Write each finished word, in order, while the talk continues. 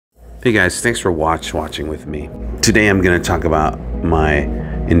Hey guys, thanks for watching with me. Today I'm going to talk about my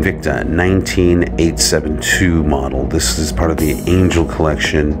Invicta 19872 model. This is part of the Angel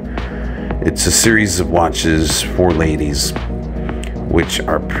collection. It's a series of watches for ladies, which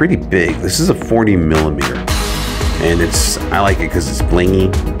are pretty big. This is a 40 millimeter, and I like it because it's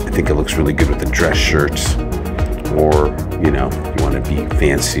blingy. I think it looks really good with the dress shirts, or you know, if you want to be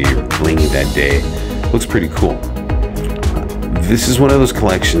fancy or blingy that day. It looks pretty cool. This is one of those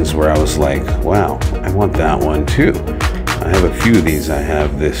collections where I was like, wow, I want that one too. I have a few of these. I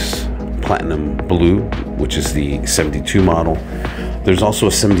have this platinum blue, which is the 72 model. There's also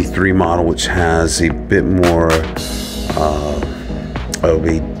a 73 model, which has a bit more of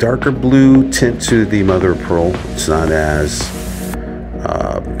a darker blue tint to the mother of pearl. It's not as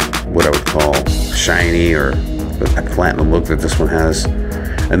what I would call shiny or a platinum look that this one has.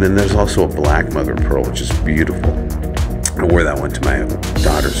 And then there's also a black mother of pearl, which is beautiful. I wore that one to my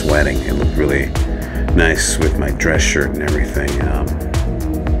daughter's wedding. It looked really nice with my dress shirt and everything.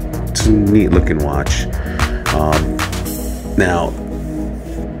 It's a neat looking watch. Now,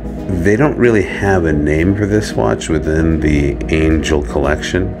 they don't really have a name for this watch within the Angel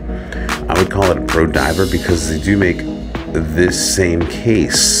collection. I would call it a Pro Diver because they do make this same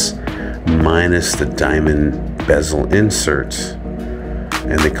case minus the diamond bezel inserts,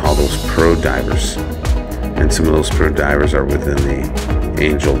 and they call those Pro Divers. And some of those Pro Divers are within the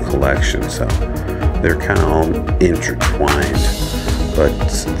Angel collection, so they're kind of all intertwined. But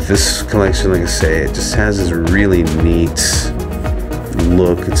this collection, like I say, it just has this really neat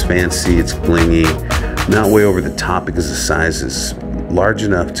look. It's fancy, it's blingy, not way over the top because the size is large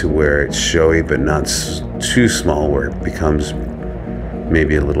enough to where it's showy, but not too small where it becomes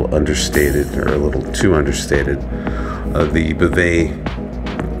maybe a little understated or a little too understated. The Beauvais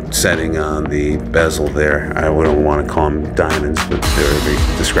setting on the bezel there, I wouldn't want to call them diamonds, but they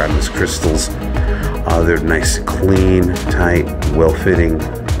describe them as crystals. They're nice, clean, tight, well-fitting,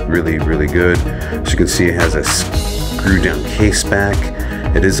 really, really good. As you can see, it has a screw-down case back.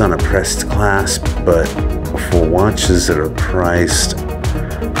 It is on a pressed clasp, but for watches that are priced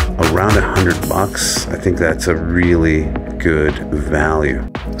around $100, I think that's a really good value.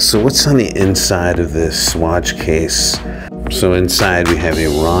 So what's on the inside of this watch case? So inside we have a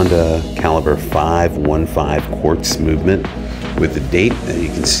Ronda caliber 515 quartz movement with the date, and you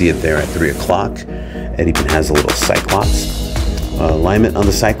can see it there at 3 o'clock. It even has a little Cyclops. Alignment on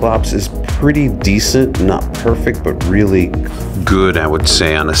the Cyclops is pretty decent, not perfect, but really good. I would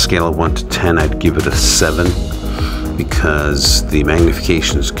say on a scale of 1 to 10, I'd give it a 7 because the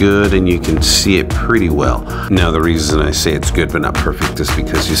magnification is good and you can see it pretty well. Now the reason I say it's good but not perfect is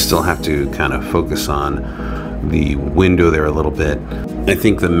because you still have to kind of focus on the window there a little bit. I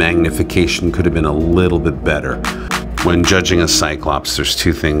think the magnification could have been a little bit better. When judging a Cyclops, there's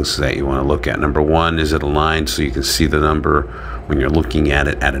two things that you want to look at. Number one, is it aligned so you can see the number when you're looking at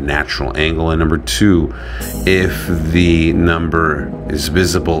it at a natural angle? And number two, if the number is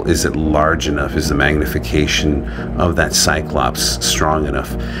visible, is it large enough? Is the magnification of that Cyclops strong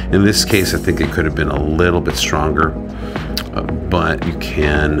enough? In this case, I think it could have been a little bit stronger, but you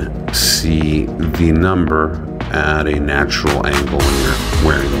can see the number at a natural angle when you're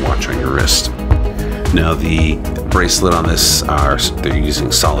wearing the watch on your wrist. Now the bracelet on this they're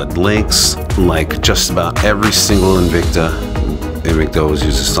using solid links, like just about every single Invicta. Invicta always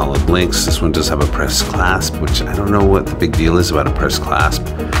uses solid links. This one does have a pressed clasp, which I don't know what the big deal is about a pressed clasp.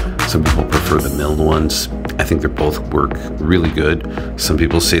 Some people prefer the milled ones. I think they both work really good. Some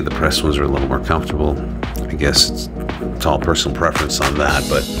people say the pressed ones are a little more comfortable. I guess it's all personal preference on that,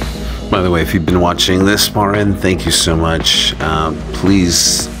 but by the way, if you've been watching this far in, thank you so much.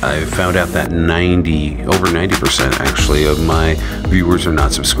 Please, I found out that over 90% actually of my viewers are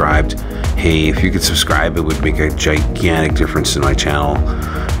not subscribed. Hey, if you could subscribe, it would make a gigantic difference in my channel.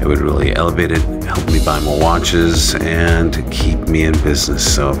 It would really elevate it, help me buy more watches, and keep me in business.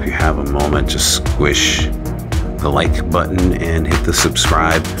 So if you have a moment, just squish the like button and hit the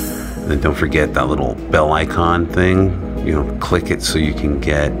subscribe. And then don't forget that little bell icon thing. You know, click it so you can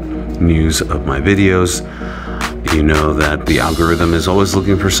get news of my videos. You know that the algorithm is always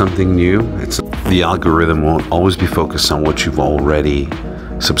looking for something new. The algorithm won't always be focused on what you've already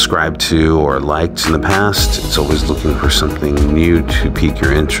subscribed to or liked in the past. It's always looking for something new to pique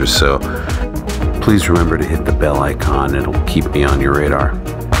your interest. So please remember to hit the bell icon. It'll keep me on your radar.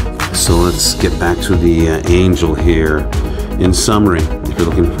 So let's get back to the Angel here. In summary, if you're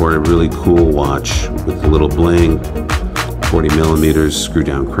looking for a really cool watch with a little bling, 40 millimeters, screw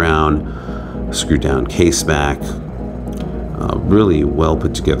down crown, screw down case back, really well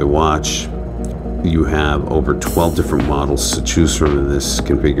put together watch. You have over 12 different models to choose from in this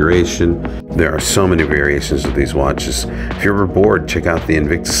configuration. There are so many variations of these watches. If you're ever bored, check out the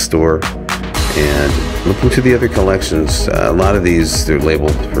Invictus store and look into the other collections. A lot of these, they're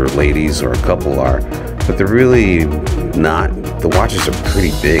labeled for ladies, or a couple are, but they're really not. The watches are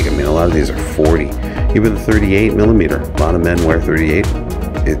pretty big. I mean, a lot of these are 40, even the 38 millimeter. A lot of men wear 38.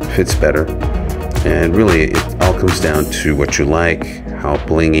 It fits better. And really, it all comes down to what you like, how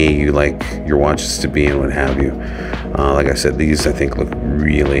blingy you like your watches to be, and what have you. Like I said, these I think look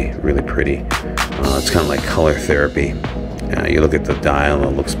really, really pretty. It's kind of like color therapy. You look at the dial,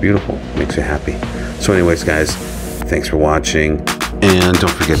 it looks beautiful, makes you happy. So anyways, guys, thanks for watching. And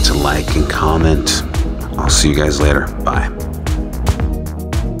don't forget to like and comment. I'll see you guys later. Bye.